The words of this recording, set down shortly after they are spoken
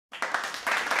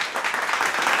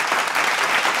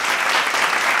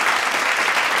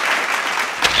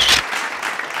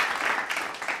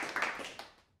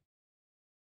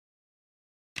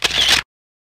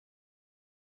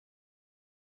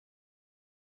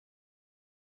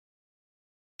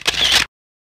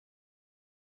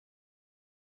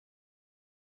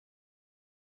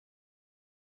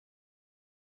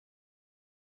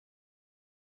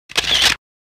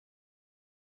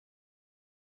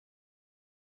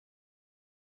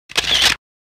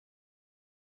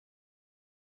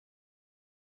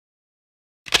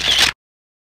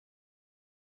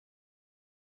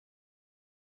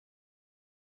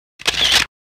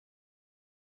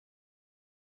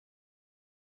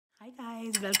Hi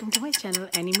guys, welcome to my channel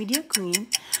Any Media Queen.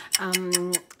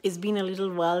 It's been a little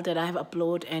while that I have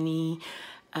uploaded any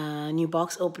new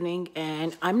box opening,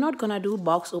 and I'm not gonna do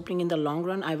box opening in the long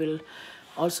run. I will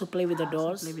also play with the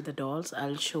dolls.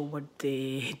 I'll show what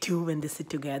they do when they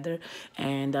sit together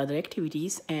and the other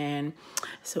activities. And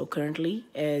so currently,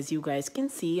 as you guys can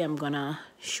see, I'm gonna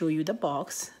show you the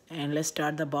box, and let's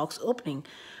start the box opening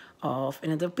of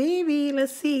another baby.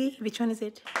 Let's see which one is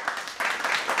it.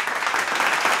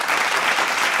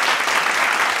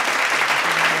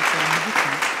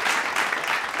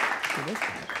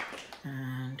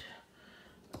 And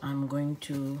I'm going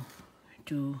to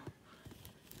do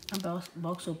a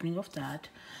box opening of that,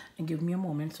 and give me a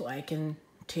moment so I can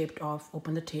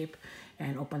open the tape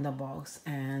and open the box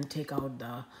and take out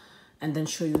and then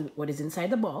show you what is inside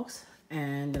the box.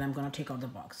 And then I'm gonna take out the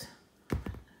box,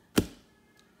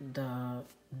 the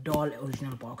doll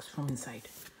original box from inside.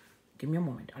 Give me a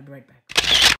moment, I'll be right back.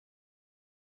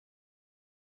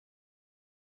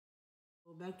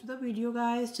 Go back to the video,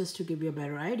 guys, just to give you a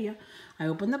better idea. I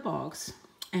opened the box,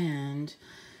 and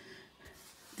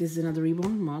this is another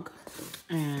reborn mug,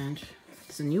 and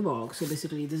it's a new box. So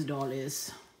basically this doll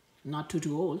is not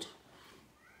too old,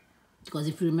 because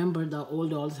if you remember, the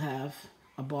old dolls have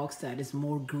a box that is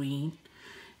more green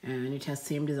and it has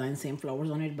same design, same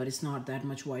flowers on it, but it's not that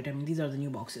much white. I mean, these are the new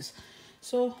boxes.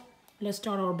 So let's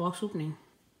start our box opening.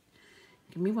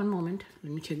 Give me one moment,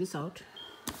 let me check this out.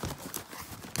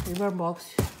 Reborn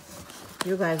box,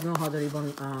 you guys know how the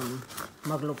reborn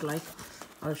mug look like.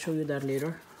 I'll show you that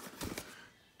later.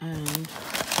 And the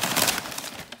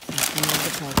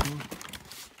packing.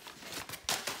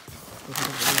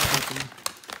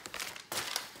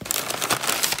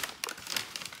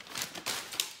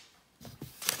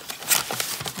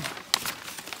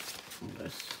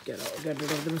 Let's get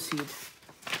rid of the receipt.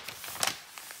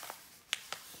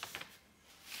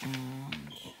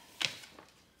 And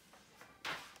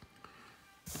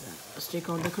let's take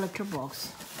out the collector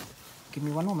box. Give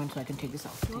me one moment so I can take this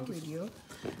out. For video,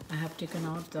 I have taken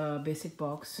out the basic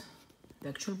box, the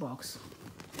actual box,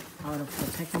 out of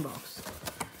the packing box.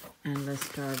 And let's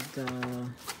start the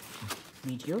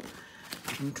video.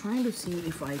 I'm trying to see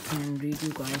if I can read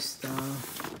you guys the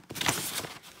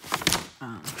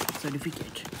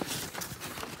certificate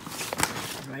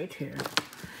right here.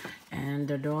 And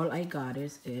the doll I got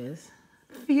is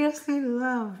Fiercely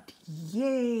Loved.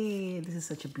 Yay! This is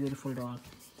such a beautiful doll.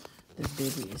 This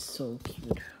baby is so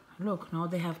cute. Look, now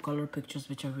they have color pictures,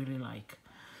 which I really like.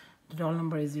 The doll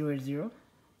number is 080,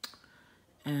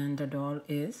 and the doll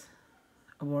is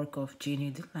a work of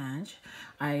Jeannie DeLange.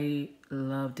 I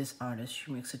love this artist.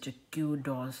 She makes such a cute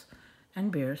dolls and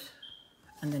bears.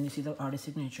 And then you see the artist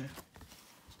signature.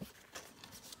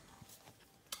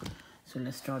 So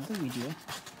let's start the video.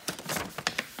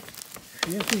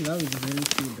 Fiercely Love is a really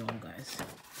cute doll, guys.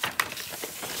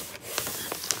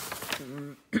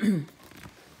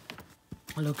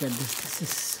 Look at this. This is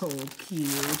so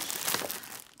cute.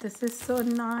 This is so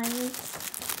nice.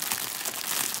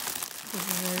 It's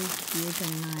very cute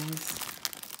and nice.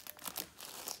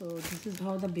 So this is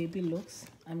how the baby looks.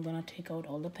 I'm gonna take out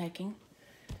all the packing,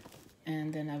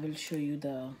 and then I will show you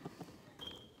the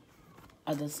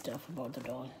other stuff about the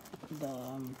doll,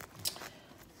 the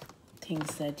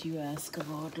things that you ask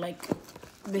about, like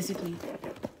basically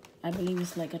I believe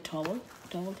it's like a towel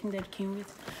thing that came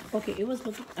with. Okay, I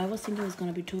was thinking it's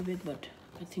gonna be too big, but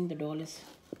I think the doll is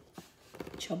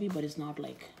chubby, but it's not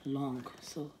like long,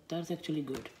 so that's actually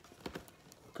good,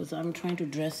 because I'm trying to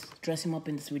dress him up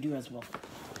in this video as well.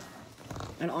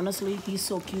 And honestly, he's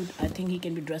so cute. I think he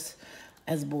can be dressed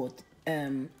as both,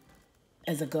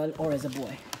 as a girl or as a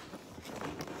boy,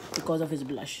 because of his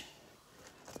blush.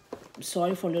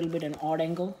 Sorry for a little bit an odd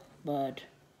angle, but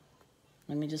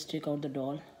let me just take out the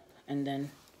doll, and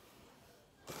then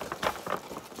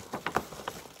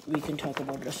we can talk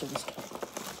about the rest of the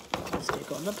stuff. Let's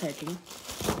take out the packing.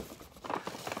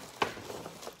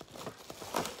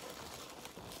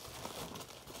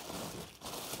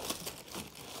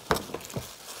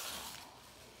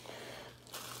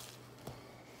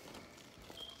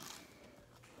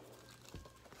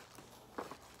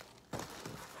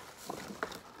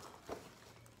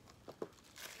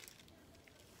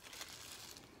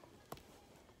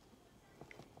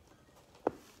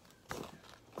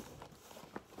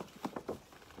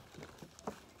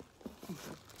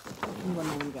 One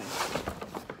moment, guys.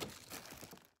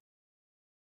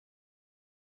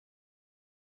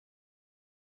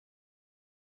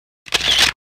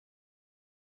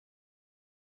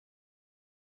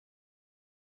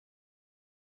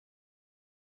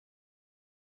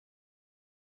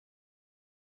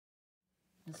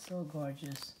 It's so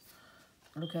gorgeous.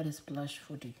 Look at his plush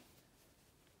footy.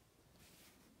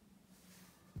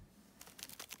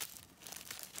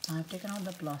 I've taken out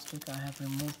the plastic. I have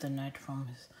removed the net from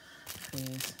his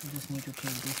face. I just need to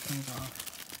take these things off.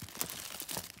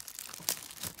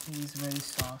 He's very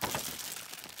soft.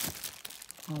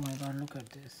 Oh my god, look at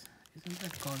this. Isn't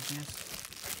that gorgeous?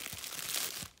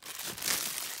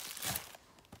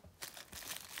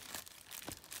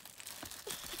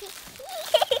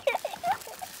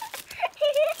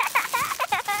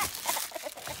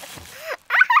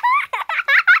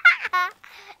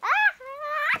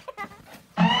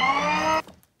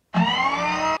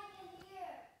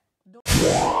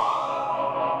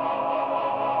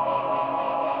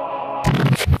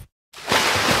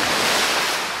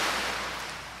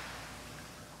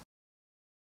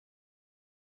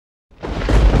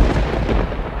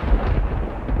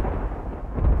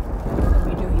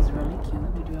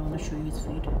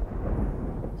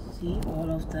 See all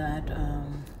of that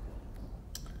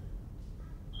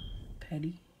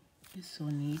paddy is so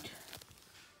neat.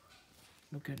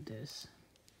 Look at this,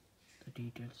 the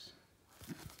details.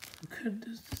 Look at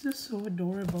this. This is so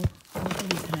adorable. Look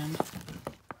at his hand.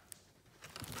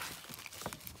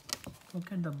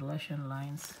 Look at the blush and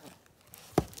lines.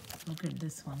 Look at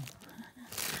this one.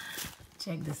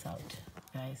 Check this out,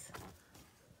 guys.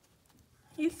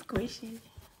 He's squishy.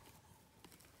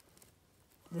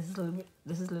 This is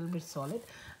a little bit solid,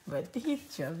 but he's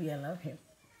chubby. I love him.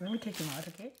 Let me take him out,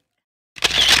 okay?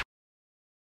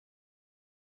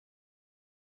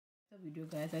 The video,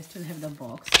 guys. I still have the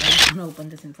box. I just want to open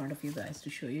this in front of you guys to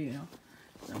show you. You know,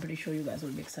 I'm pretty sure you guys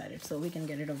will be excited. So we can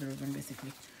get rid of the ribbon. Basically,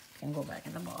 we can go back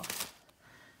in the box,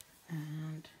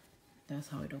 and that's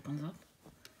how it opens up.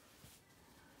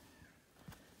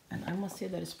 And I must say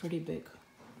that it's pretty big.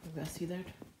 You guys see that?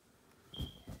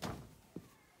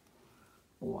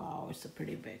 Wow, it's a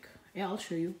pretty big. Yeah, I'll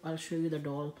show you the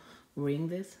doll wearing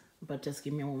this, but just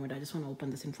give me a moment. I just want to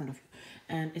open this in front of you.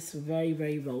 And it's very,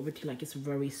 very velvety, like it's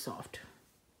very soft.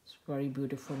 It's very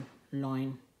beautiful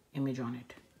loin image on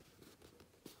it.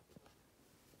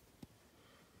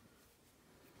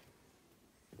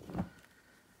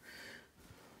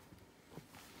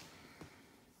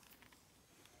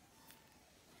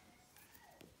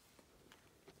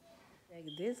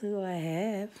 Like this, who I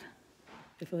have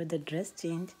before the dress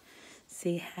change.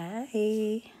 Say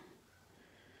hi.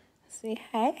 Say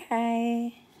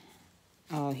hi.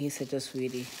 Oh, he's such a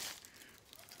sweetie.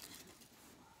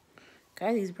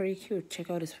 Guys, he's very cute.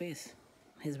 Check out his face.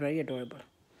 He's very adorable.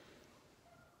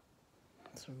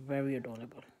 It's very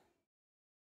adorable.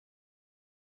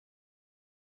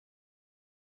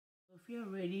 If you're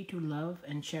ready to love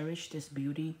and cherish this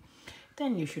beauty,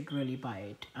 then you should really buy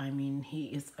it. I mean, he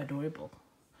is adorable.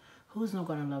 Who's not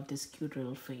gonna love this cute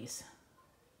little face?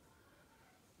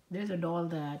 There's a doll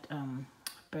that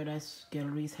Paradise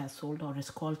Galleries has sold, or it's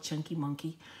called Chunky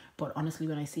Monkey. But honestly,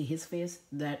 when I see his face,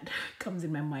 that comes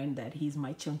in my mind that he's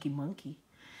my chunky monkey.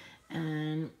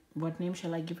 And what name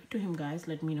shall I give it to him, guys?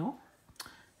 Let me know.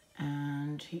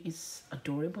 And he is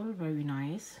adorable, very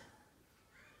nice,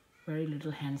 very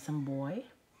little handsome boy.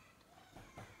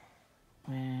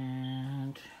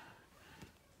 And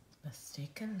let's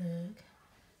take a look.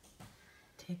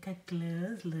 Take a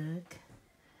close look.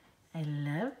 I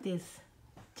love this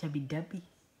chubby dubby.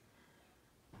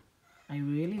 I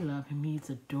really love him. He's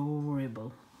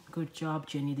adorable. Good job,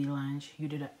 Jenny DeLange. You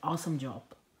did an awesome job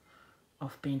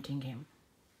of painting him.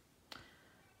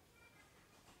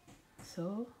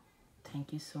 So,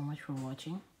 thank you so much for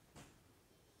watching.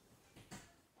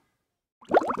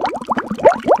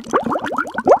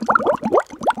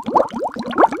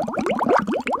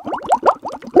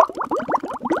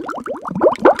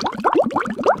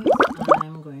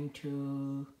 I'm going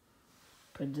to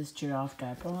put this giraffe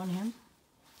diaper on him,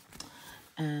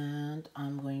 and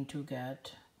I'm going to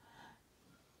get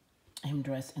him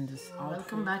dressed in this outfit.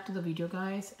 Welcome back to the video,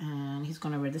 guys. And he's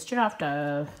gonna wear this giraffe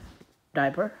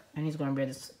diaper, and he's gonna wear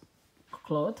this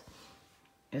cloth.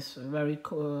 It's very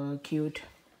cute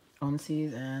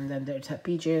onesies, and then there's a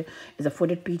PJ. It's a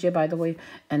footed PJ, by the way,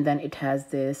 and then it has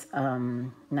this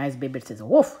nice baby. It says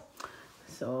woof.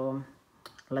 So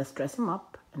let's dress him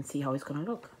up and see how he's gonna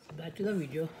look. Back to the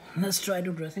video. Let's try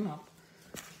to dress him up.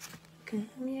 Come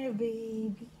here,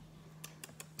 baby.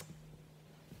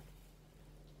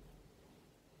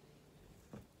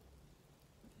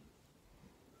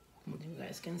 You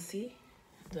guys can see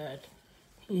that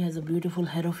he has a beautiful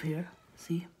head of hair.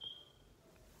 See?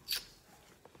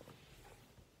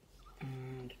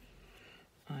 And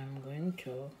I'm going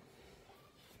to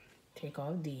take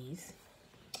out these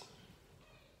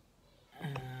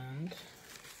and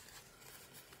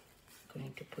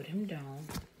going to put him down.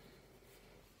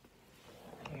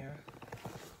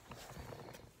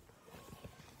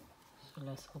 So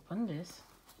let's open this.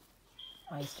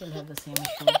 I still have the same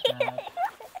issue that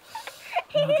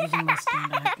I'm not using my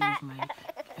stand. I have to use my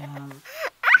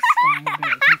stand where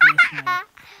I can place my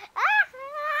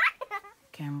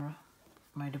camera,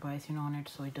 my device, on it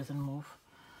so it doesn't move.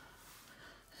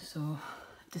 So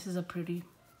this is a pretty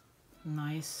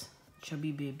nice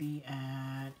chubby baby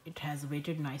and it has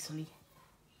weighted nicely.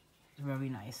 Very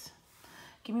nice.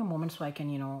 Give me a moment so I can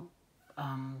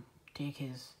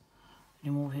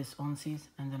remove his onsies,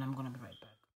 and then I'm gonna be right back.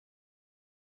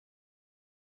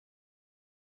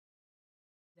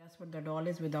 That's what the doll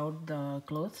is without the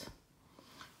clothes,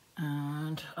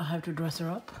 and I have to dress her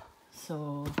up.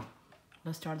 So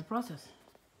let's start the process.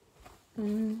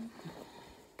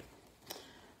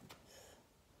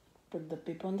 Put the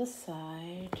pip on the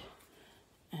side,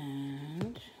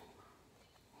 and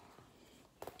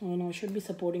I should be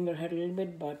supporting her head a little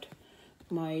bit, but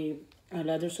my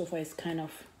leather sofa is kind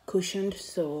of cushioned,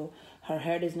 so her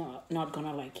head is not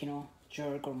gonna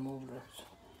jerk or move her. So,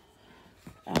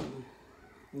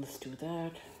 let's do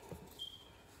that.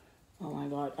 Oh my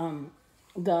god.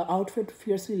 The outfit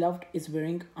Fiercely Loved is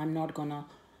wearing, I'm not gonna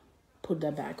put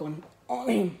that back on.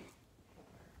 I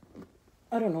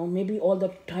don't know, maybe all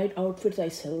the tight outfits I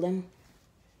sell them,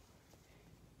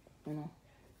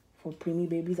 for preemie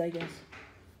babies, I guess,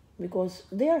 because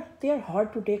they are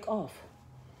hard to take off.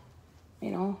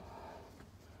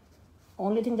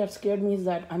 Only thing that scared me is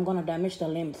that I'm gonna damage the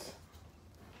limbs.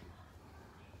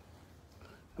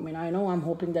 I mean, I know I'm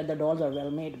hoping that the dolls are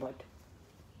well made, but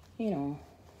I'm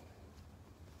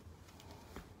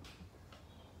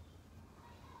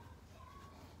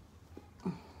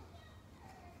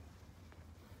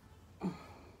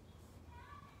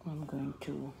going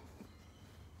to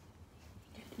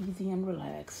get easy and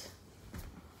relax.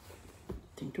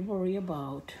 Nothing to worry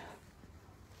about.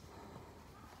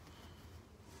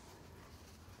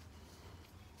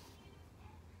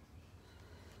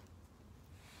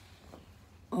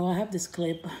 Oh, I have this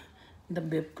clip, the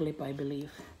bib clip, I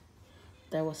believe,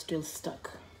 that was still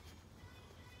stuck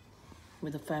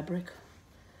with the fabric.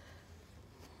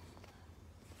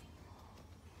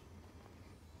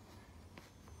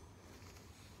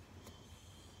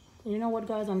 You know what,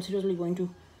 guys? I'm seriously going to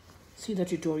see the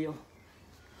tutorial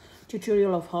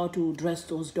of how to dress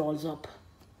those dolls up.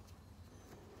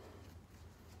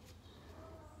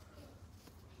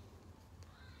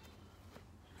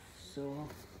 So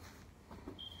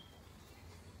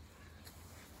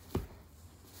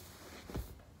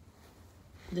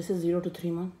this is 0 to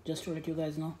 3 months, just to let you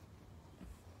guys know.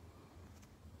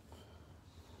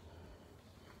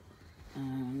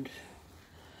 And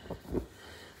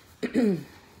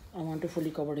I want to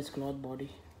fully cover his cloth body,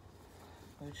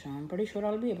 which I'm pretty sure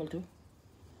I'll be able to.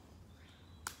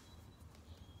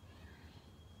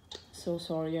 So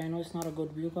sorry, I know it's not a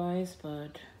good view, guys,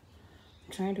 but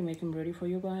I'm trying to make him ready for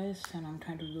you guys, and I'm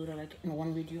trying to do that like in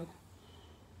one video.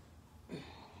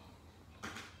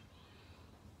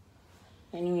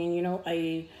 Anyway,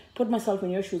 I put myself in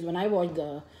your shoes. When I watch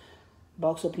the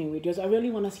box opening videos, I really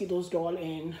want to see those dolls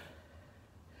in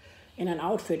an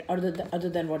outfit other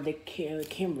than what they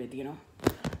came with,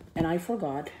 And I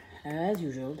forgot, as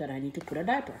usual, that I need to put a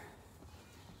diaper.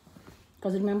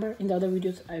 Because remember, in the other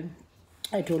videos,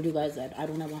 I told you guys that I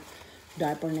don't have a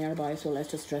diaper nearby, so let's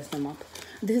just dress them up.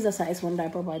 This is a size 1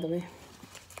 diaper, by the way.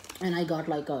 And I got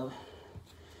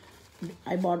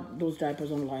I bought those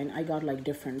diapers online. I got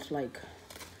different,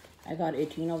 I got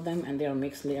 18 of them, and they are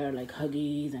mixed layer, like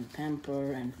Huggies and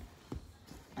Pamper, and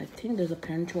I think there's a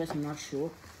Parent Choice, I'm not sure.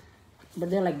 But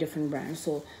they're different brands,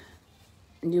 so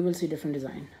you will see different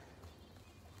design.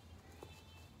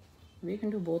 We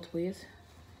can do both ways.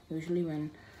 Usually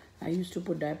when I used to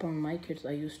put diaper on my kids,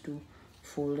 I used to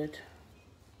fold it.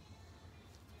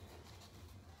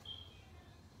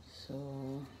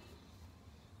 So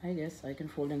I guess I can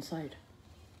fold inside.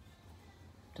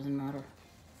 Doesn't matter.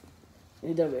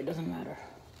 Either way, it doesn't matter.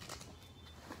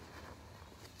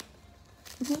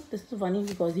 This is funny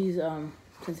because he's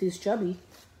since he's chubby,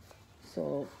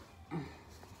 so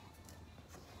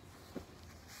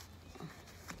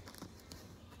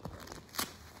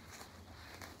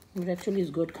it actually is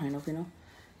good, kind of,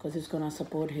 because it's gonna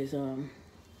support his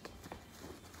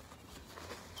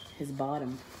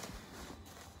bottom,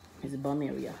 his bum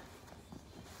area.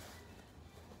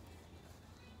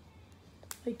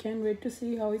 I can't wait to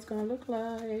see how it's gonna look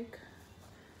like.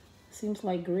 Seems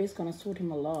like gray is gonna suit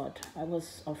him a lot. I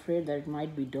was afraid that it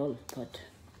might be dull, but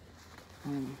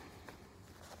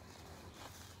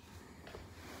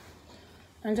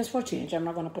and just for change, I'm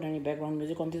not gonna put any background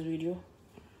music on this video.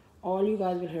 All you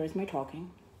guys will hear is my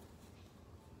talking,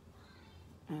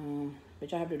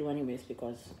 which I have to do anyways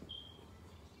because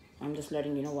I'm just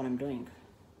letting you know what I'm doing.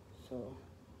 So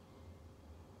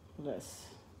let's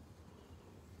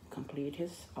complete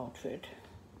his outfit.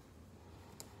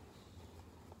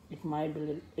 It might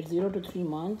be, it's 0 to 3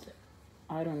 months.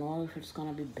 I don't know if it's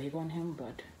gonna be big on him,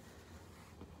 but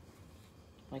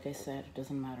like I said, it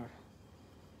doesn't matter.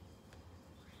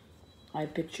 I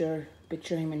picture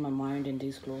him in my mind in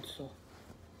these clothes, so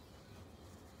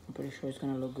I'm pretty sure it's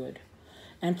gonna look good.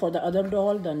 And for the other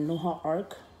doll, the Noah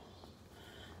Ark,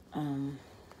 I'm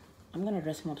gonna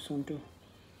dress him up soon too,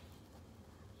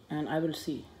 and I will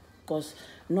see, because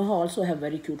Noah also have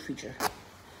very cute feature.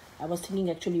 I was thinking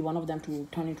actually one of them to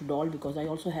turn into doll, because I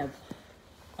also have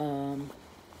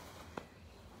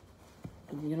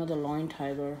you know, the lion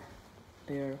tiger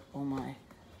bear. Oh my.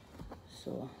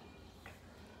 So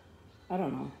I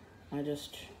don't know, I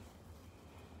just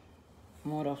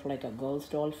more of like a girls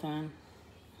doll fan,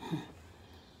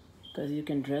 because you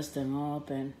can dress them up,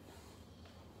 and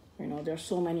you know, there's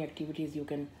so many activities you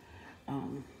can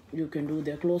do.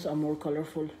 Their clothes are more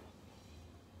colorful.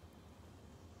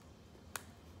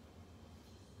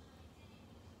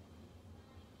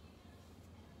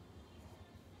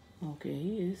 Okay,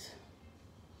 he's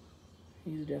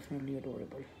definitely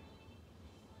adorable.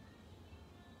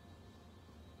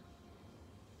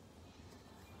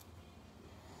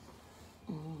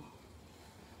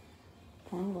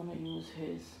 I'm gonna use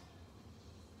his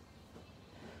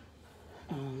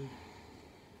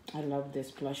I love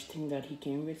this plush thing that he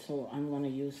came with, so I'm gonna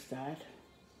use that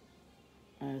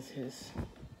as his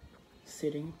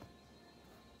sitting.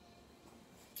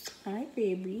 Hi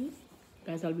baby.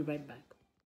 Guys, I'll be right back.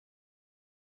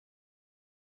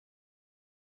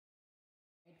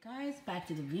 Guys, back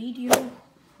to the video.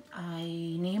 I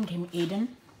named him Aiden,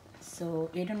 so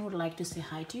Aiden would like to say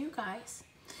hi to you guys.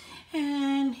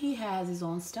 And he has his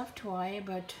own stuffed toy,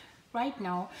 but right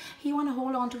now he want to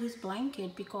hold on to his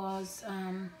blanket because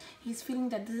he's feeling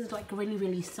that this is like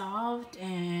really soft,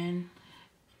 and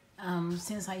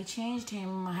since I changed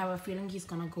him, I have a feeling he's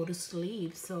gonna go to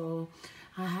sleep, so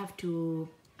I have to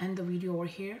end the video over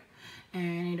here.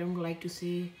 And I don't like to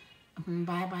say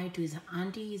bye bye to his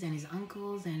aunties and his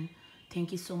uncles, and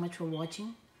thank you so much for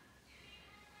watching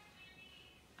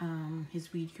his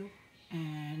video,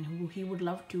 and he would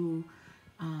love to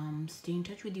stay in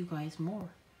touch with you guys more.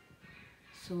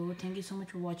 So thank you so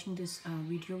much for watching this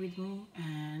video with me,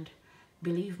 and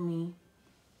believe me,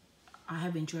 I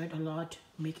have enjoyed a lot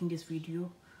making this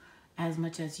video as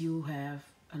much as you have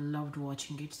loved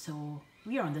watching it, so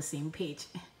we are on the same page.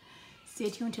 Stay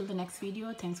tuned till the next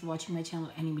video. Thanks for watching my channel,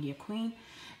 Any Media Queen.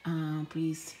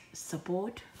 Please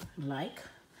support, like,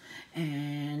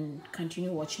 and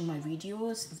continue watching my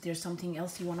videos. If there's something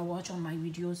else you want to watch on my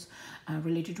videos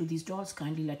related to these dolls,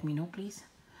 kindly let me know, please.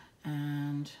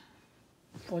 And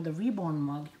for the reborn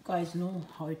mug, you guys know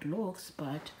how it looks,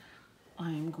 but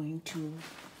I'm going to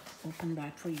open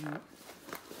that for you.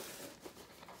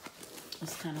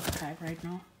 It's kind of tight right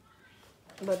now,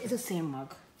 but it's the same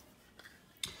mug.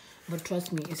 But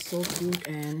trust me, it's so cute,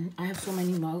 and I have so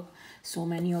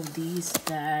many of these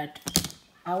that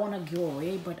I want to give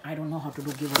away, but I don't know how to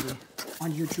do giveaway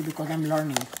on YouTube because I'm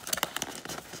learning.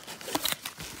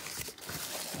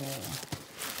 So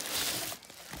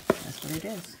that's what it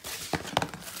is.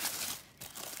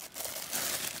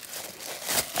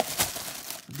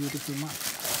 Beautiful mug.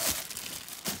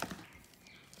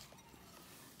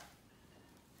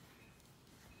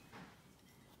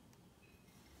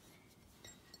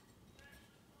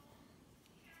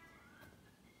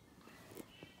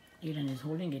 Aiden is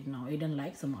holding it now. Aiden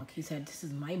likes the mug. He said, this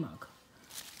is my mug.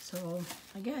 So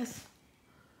I guess,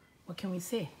 what can we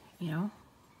say? You know,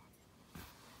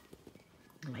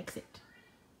 he likes it.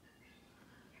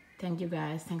 Thank you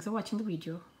guys. Thanks for watching the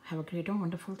video. Have a great and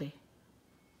wonderful day.